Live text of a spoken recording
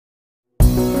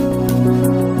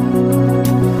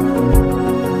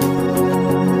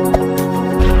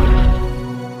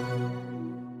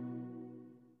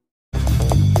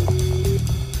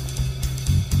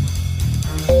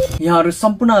यहाँहरु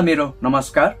सम्पूर्ण मेरो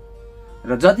नमस्कार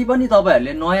र जति पनि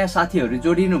तपाईहरुले नयाँ साथीहरु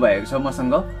जोडिनु भएको छ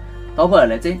मसँग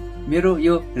तपाईहरुलाई चाहिँ मेरो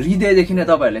यो हृदयदेखि नै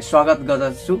तपाईहरुलाई स्वागत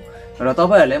गर्दछु र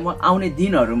तपाईहरुलाई म आउने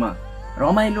दिनहरुमा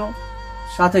रमाइलो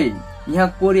साथै यहाँ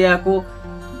कोरियाको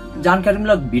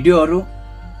जानकारीमूलक भिडियोहरु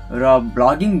र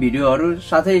ब्लगिङ भिडियोहरु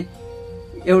साथै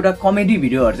एउटा कमेडी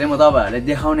भिडियोहरु चाहिँ म तपाईहरुलाई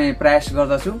देखाउने प्रयास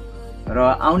गर्दछु र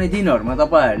आउने दिनहरुमा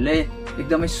तपाईहरुले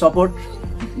एकदमै सपोर्ट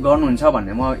गर्नुहुन्छ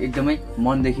भन्ने म एकदमै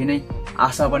मनदेखि नै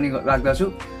आशा पनि राख्दछु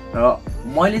र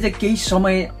मैले चाहिँ केही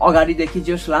समय अगाडिदेखि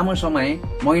जस लामो समय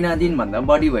महिना दिन भन्दा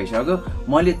बढी भइसक्यो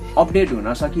मैले अपडेट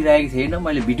हुन सकिरहेको थिएन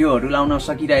मैले भिडियोहरु लाउन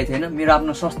सकिरहेको थिएन मेरो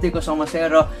आफ्नो स्वास्थ्यको समस्या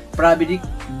र प्राविधिक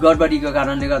गडबडीको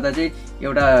कारणले गर्दा चाहिँ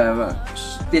एउटा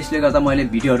त्यसले गर्दा मैले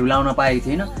भिडियोहरु लाउन पाएको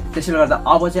थिएन त्यसले गर्दा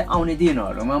अब चाहिँ आउने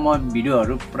दिनहरुमा म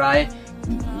भिडियोहरु प्राय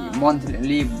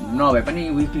मन्थली नभए पनि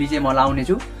विकली चाहिँ म लाउने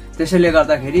छु त्यसैले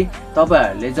गर्दाखेरि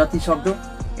तपाईहरुले जति सक्दो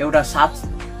एउटा साथ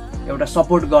एउटा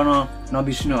सपोर्ट गर्न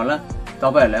नबिर्सनु होला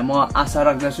तपाईहरुलाई म आशा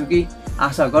राख्दछु कि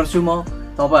आशा गर्छु म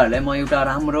तपाईहरुलाई म एउटा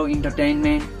राम्रो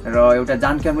इन्टरटेनमेन्ट र एउटा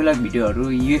जानकारीमूलक भिडियोहरु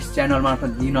यस च्यानल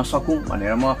मार्फत दिन सकूं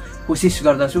भनेर म कोसिस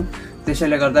गर्दछु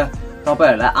त्यसैले गर्दा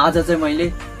तपाईहरुलाई आज चाहिँ मैले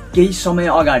केही समय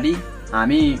अगाडि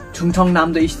हामी छुङथङ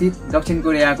नाम्दो स्थित दक्षिण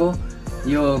कोरियाको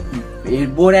यो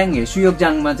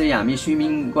बोल्याङहेसुयोगजाङमा चाहिँ हामी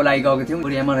स्विमिङको लागि गएको थियौं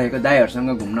कोरियामा रहेको दाइहरुसँग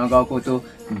घुम्न गएको त्यो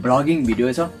ब्लगिङ भिडियो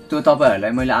छ त्यो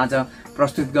तपाईहरुलाई मैले आज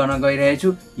प्रस्तुत गर्न गइरहेछु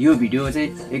यो भिडियो चाहिँ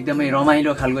एकदमै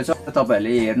रमाइलो खालको छ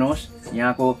तपाईहरुले हेर्नुहोस्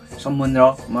यहाँको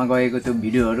समुद्रमा गएको त्यो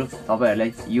भिडियोहरु तपाईहरुलाई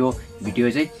यो भिडियो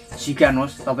चाहिँ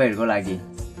सिकाउनुहोस् तपाईहरुको लागि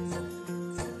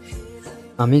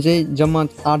हामी चाहिँ जम्मा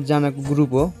 8 जनाको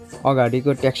ग्रुप हो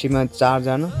अगाडिको ट्याक्सीमा 4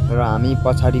 जना र हामी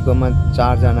पछाडीकोमा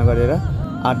 4 जना गरेर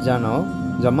 8 जना हो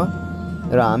जम्मा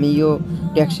र हामी यो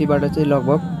ट्याक्सीबाट चाहिँ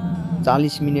लगभग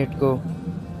 40 मिनेटको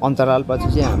अन्तरालपछि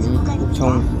चाहिँ हामी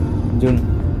पुग्छौं जुन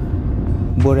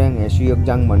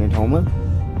बोल्याङहेसुयोगजाङ भन्ने ठाउँमा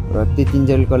र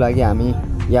त्यतिन्जेलको लागि हामी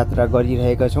यात्रा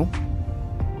गरिरहेका छौं।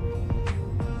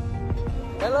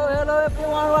 Hello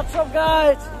everyone what's up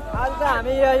guys आज चाहिँ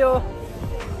हामी यो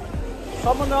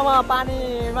समुद्रमा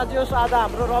पानीमा जो आज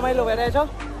हाम्रो रमाइलो भइरहेछ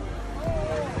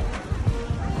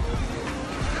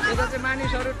यता चाहिँ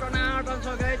मानिसहरु टनाटन छ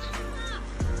गाइज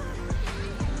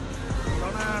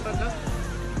टनाटन छ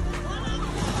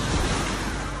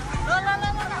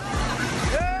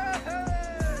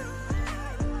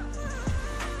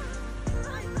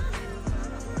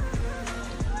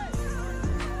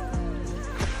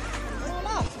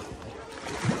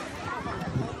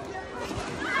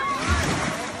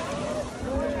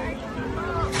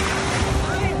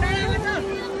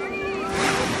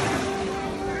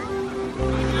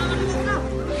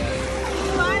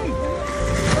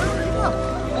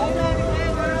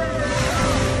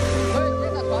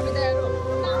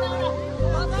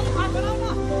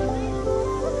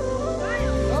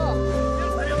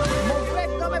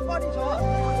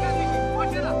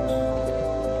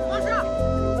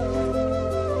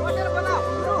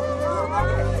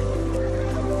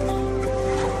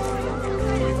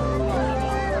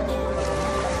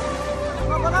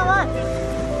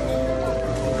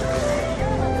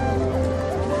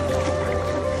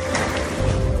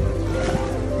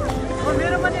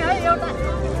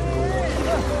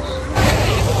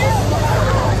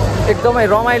एकदमै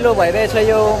रमाइलो भइरहेछ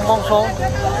यो मौसम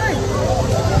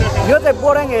यो चाहिँ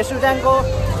बोल्याङहेसुयोगजाङको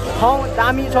ठाउँ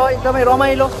दामी छ एकदमै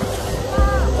रमाइलो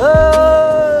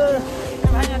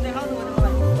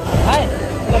भाइ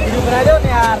भिडियो बनाइदेऊ नि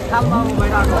यार थालमा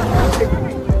भइरहेको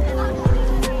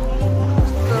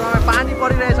पानी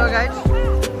परिरहेछ गाइस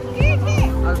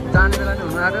जाने बेला नि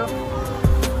हुन आयो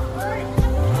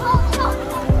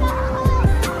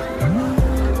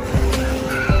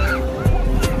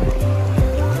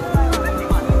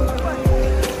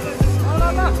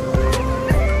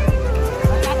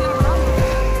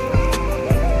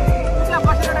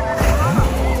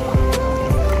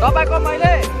तपाईको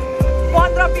मैले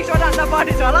 15-20 वटा भन्दा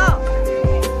बढी छ ल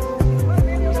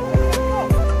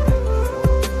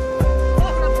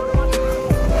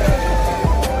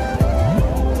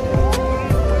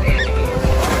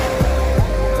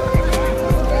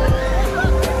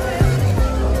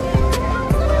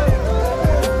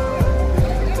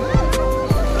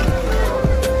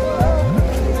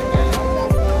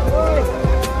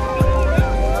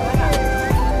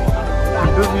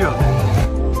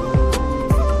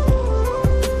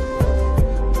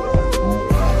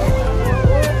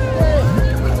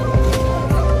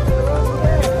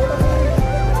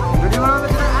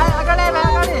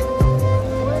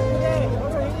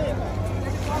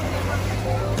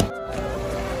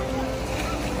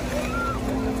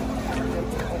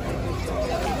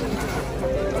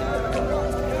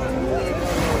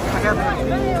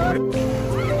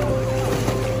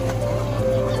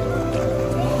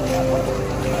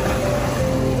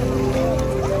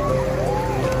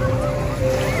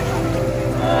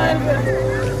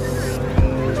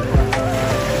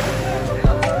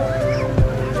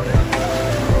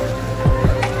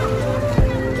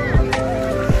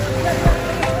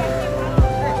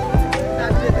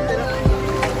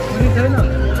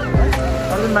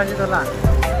लागि त ला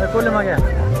कसले माग्या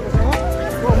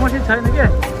मसिन छैन के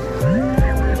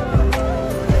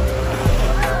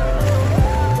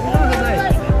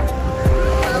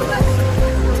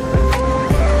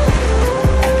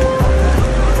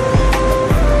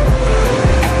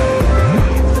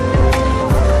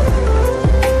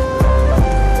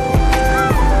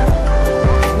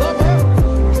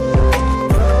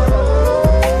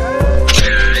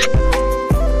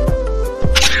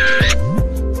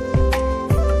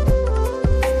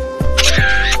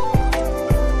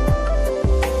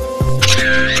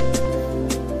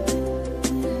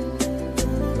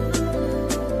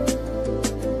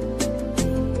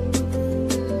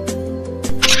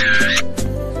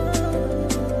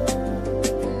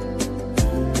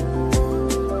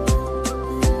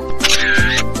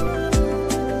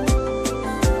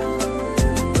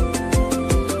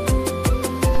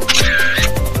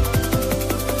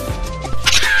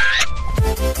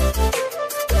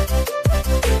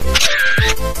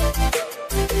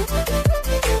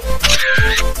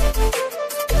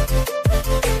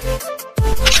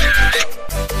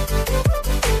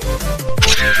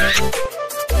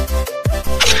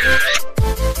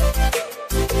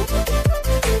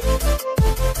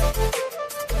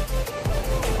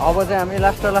अब चाहिँ हामी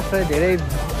लास्ट धेरै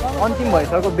अन्तिम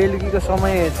भइसक्यो बेलुकीको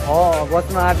समय 6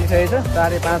 बज्न आँटिसकेको छ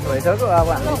 4:30 भइसक्यो अब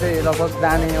हामी चाहिँ लगभग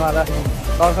जानेवाला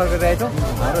तर्खर गरिरहेछौँ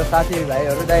हाम्रो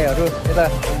साथीभाइहरू दाइहरू यता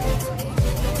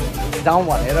जाउँ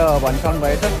भनेर भनिसक्नु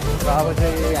भएछ र अब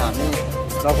चाहिँ हामी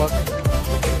लगभग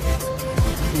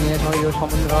यहाँसम्म यो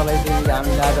समुद्रलाई चाहिँ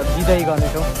हामीले आज बिदाई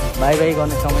गर्नेछौँ बाई बाई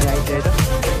गर्ने समय आइसकेको छ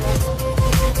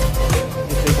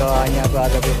त्यस्तै छ यहाँको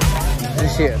आजको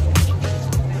दृश्यहरू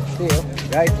त्यही हो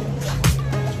राइट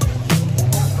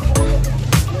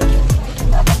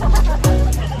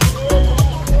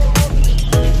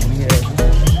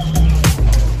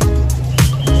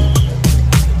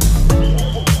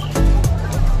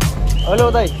हेलो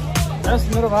दाइ यस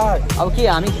मेरो भाइ अब के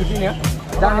हामी छुट्टिने हो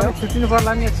जाने हो छुट्टिनु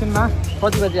पर्ला नि एकछिनमा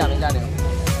कति बजी हामी जाने हो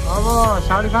अब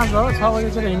 5:30 भयो 6 बजी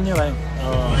चाहिँ हिँड्ने भाइ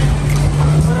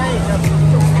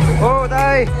हो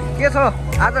दाइ के छ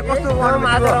आज कस्तो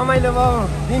आज रमाइलो भयो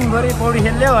दिनभरि पौडी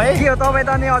खेल्यो है के हो तपाईँ त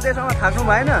अनि अझैसम्म थाक्नु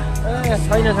भएन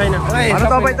छैन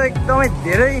तपाईँ त एकदमै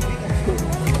धेरै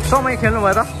समय खेल्नु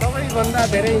भयो त सबैभन्दा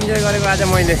धेरै इन्जोय गरेको आज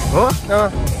मैले हो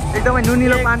एकदमै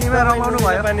नुनिलो पानीमा रमाउनु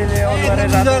भयो पानीले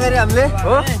इन्जोय गरे हामीले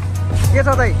हो के छ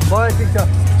दाइ भयो ठिक छ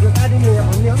यो काटिनु यहाँ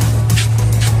भन्ने हो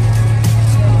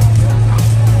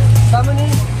सामुनी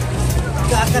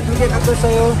आँखा ठुके खाएको छ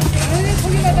यो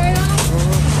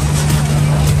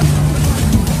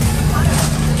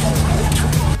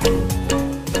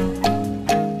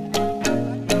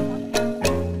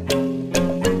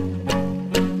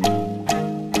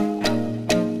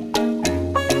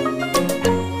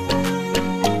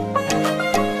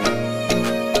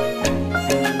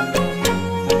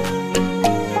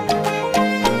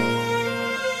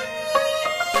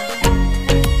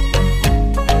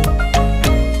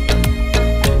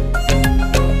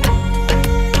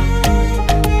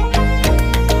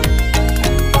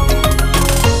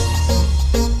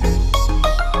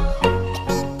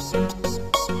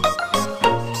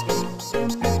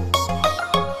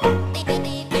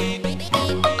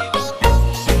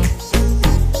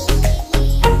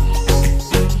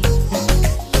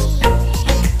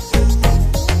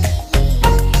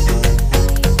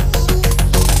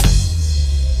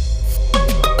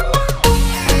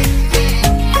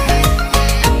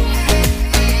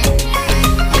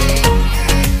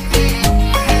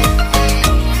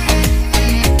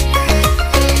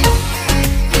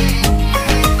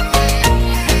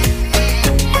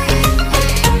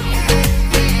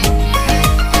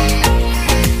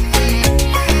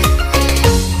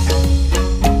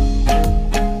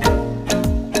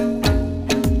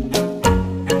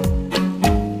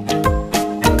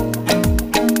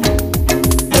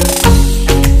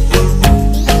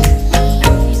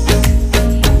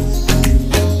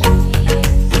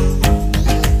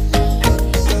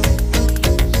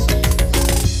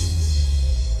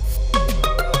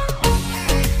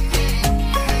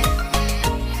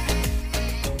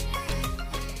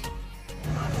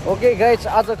ओके गाइज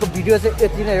आजको भिडियो चाहिँ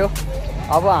यति नै हो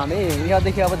अब हामी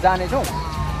यहाँदेखि अब जानेछौँ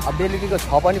अब बेलुकीको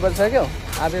 6 पनि बजिसक्यो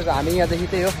अब हामी यहाँदेखि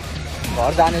त्यही हो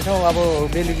घर जानेछौँ अब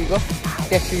बेलुकीको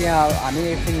ट्याक्सी यहाँ हामी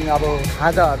एकछिन अब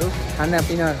खाजाहरू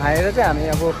खानापिना खाएर चाहिँ हामी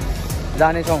अब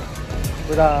जानेछौँ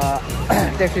उता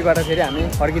ट्याक्सीबाट फेरि हामी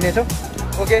फर्किनेछौँ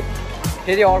ओके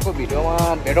फेरि अर्को भिडियोमा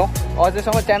भेटौँ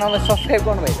अझैसम्म च्यानललाई सब्सक्राइब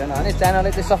गर्नुभएको छैन भने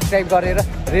च्यानललाई चाहिँ सब्सक्राइब गरेर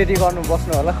रेडी गर्नु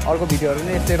बस्नु होला अर्को भिडियोहरू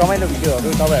नै यस्तै रमाइलो भिडियोहरू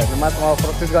तपाईँहरूमा म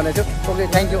प्रस्तुत गर्नेछु okay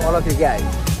thank you all of you guys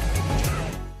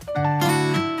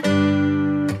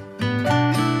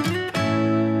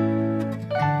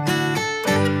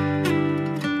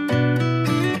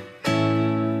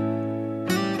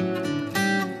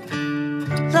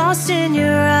lost in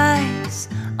your eyes,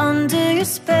 under your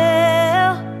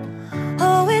spell.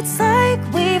 Oh, it's like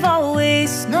we've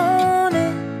always known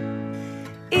it.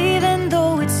 Even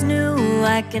though it's new,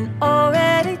 I can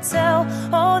already tell.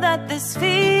 Oh, that this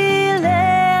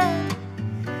feeling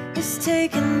is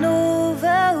taking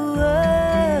over.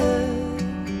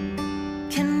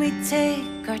 Can we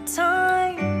take our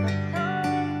time?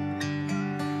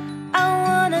 I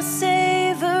wanna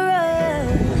savor it.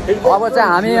 अब चाहिँ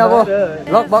हामी अब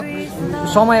लगभग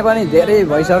समय पनि धेरै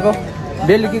भइसक्यो,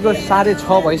 बेलुकीको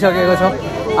 6:30 भइसकेको छ।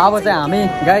 अब चाहिँ हामी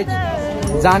गाइज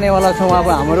जानेवाला छौँ अब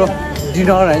हाम्रो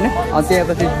डिनर होइन। अनि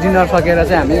त्यसपछि डिनर सकेर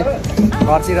चाहिँ हामी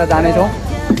घरतिर जानेछौँ।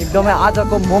 एकदमै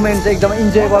आजको मोमेन्ट चाहिँ एकदमै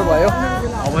इन्जोयबल भयो।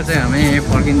 अब चाहिँ हामी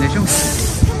फर्किँदैछौँ।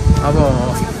 अब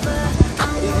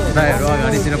दाइहरू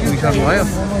अगाडितिर पुगिसक्नु भयो।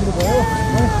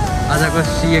 आजको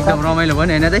सी एकदम रमाइलो भयो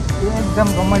नि होइन दाइ? एकदम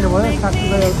रमाइलो भयो,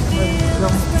 साथीभाइहरू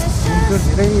एकदम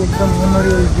धेरै एकदम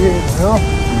मेमोरियल डे भयो,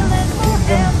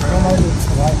 एकदम रमाइलो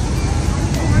भयो।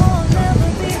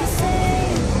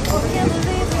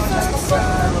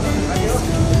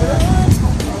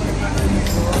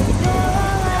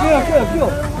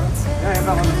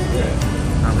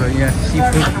 हाम्रो यहाँ सी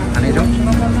फुड खानेछौँ,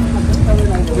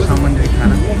 समुद्री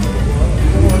खाना।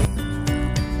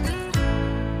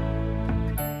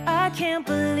 I can't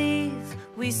believe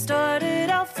we started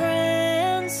our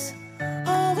friends.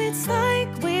 Oh, it's like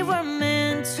we were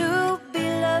meant to be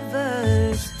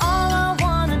lovers. All I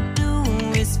wanna do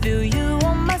is feel you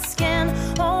on my skin.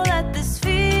 Oh, let this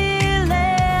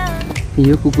feeling.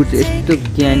 यो कुकुर चाहिँ यस्तो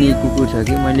ज्ञानी कुकुर छ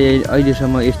कि मैले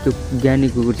अहिलेसम्म यस्तो ज्ञानी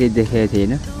कुकुर चाहिँ देखेको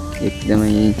थिएन। एकदमै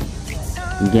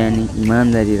ज्ञानी,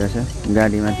 इमान्दारी रहेछ।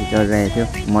 गाडीमाथि चढिरहेको थियो,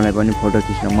 मलाई पनि फोटो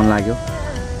खिच्न मन लाग्यो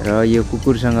र यो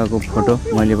कुकुरसँगको फोटो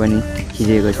मैले पनि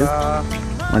खिचेको छु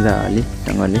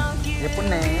मजालेसँगले।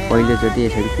 पहिलोचोटि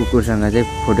यसरी कुकुरसँग चाहिँ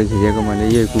फोटो खिचेको मैले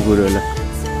यही कुकुर होला।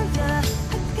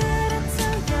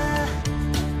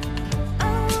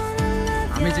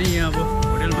 हामी चाहिँ यहाँ अब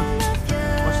होटेलमा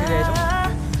बसिरहेछौँ।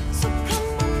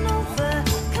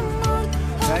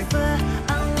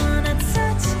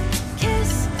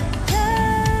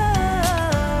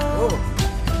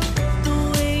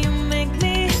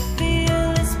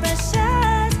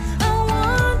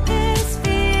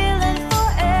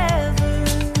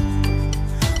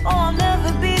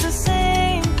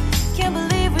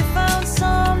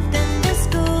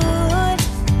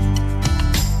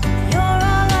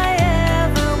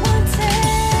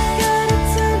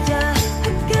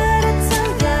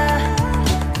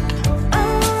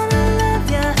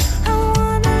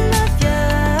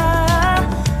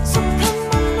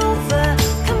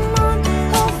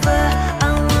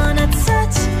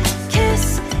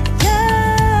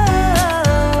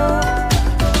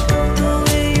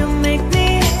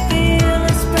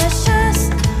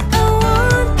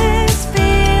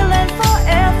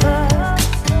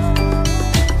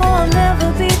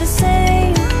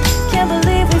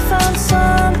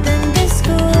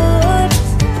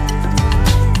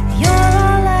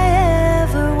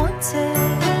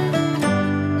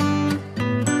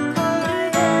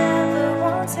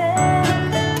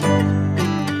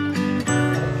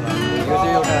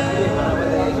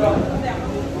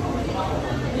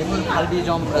 खालबी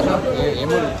जम्प रहेछ,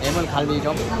 हेमल खालबी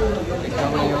जम्प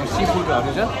एकदमै यो सी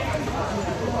फुडहरू छ।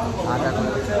 आटाको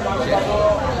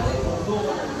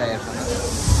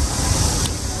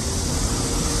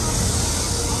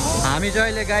हामी चाहिँ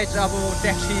अहिले गाइज अब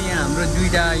ट्याक्सी यहाँ हाम्रो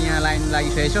दुईवटा यहाँ लाइन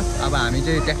लागिसकेको छ। अब हामी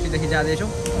चाहिँ ट्याक्सीदेखि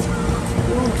जाँदैछौँ।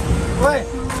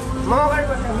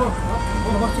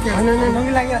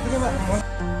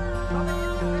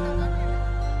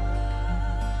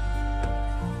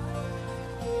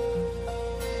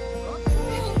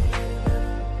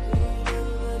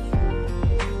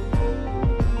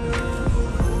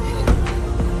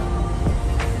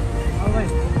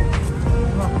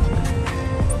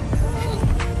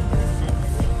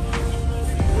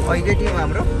 कहिले टिम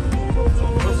हाम्रो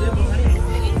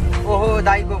ओहो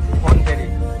दाइको फोन फेरि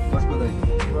कसको दाइ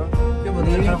त्यो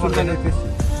भन्दा पर्दैन त्यस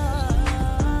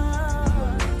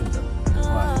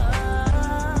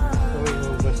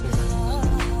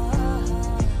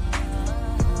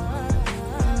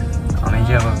हामी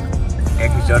चाहिँ अब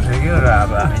ट्याक्सी चढ्सक्यो र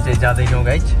अब हामी चाहिँ जाँदैछौँ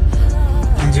गाइज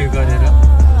इन्जोय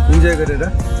गरेर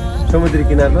समुद्री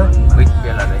किनारमा विथ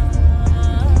बेला दाइ।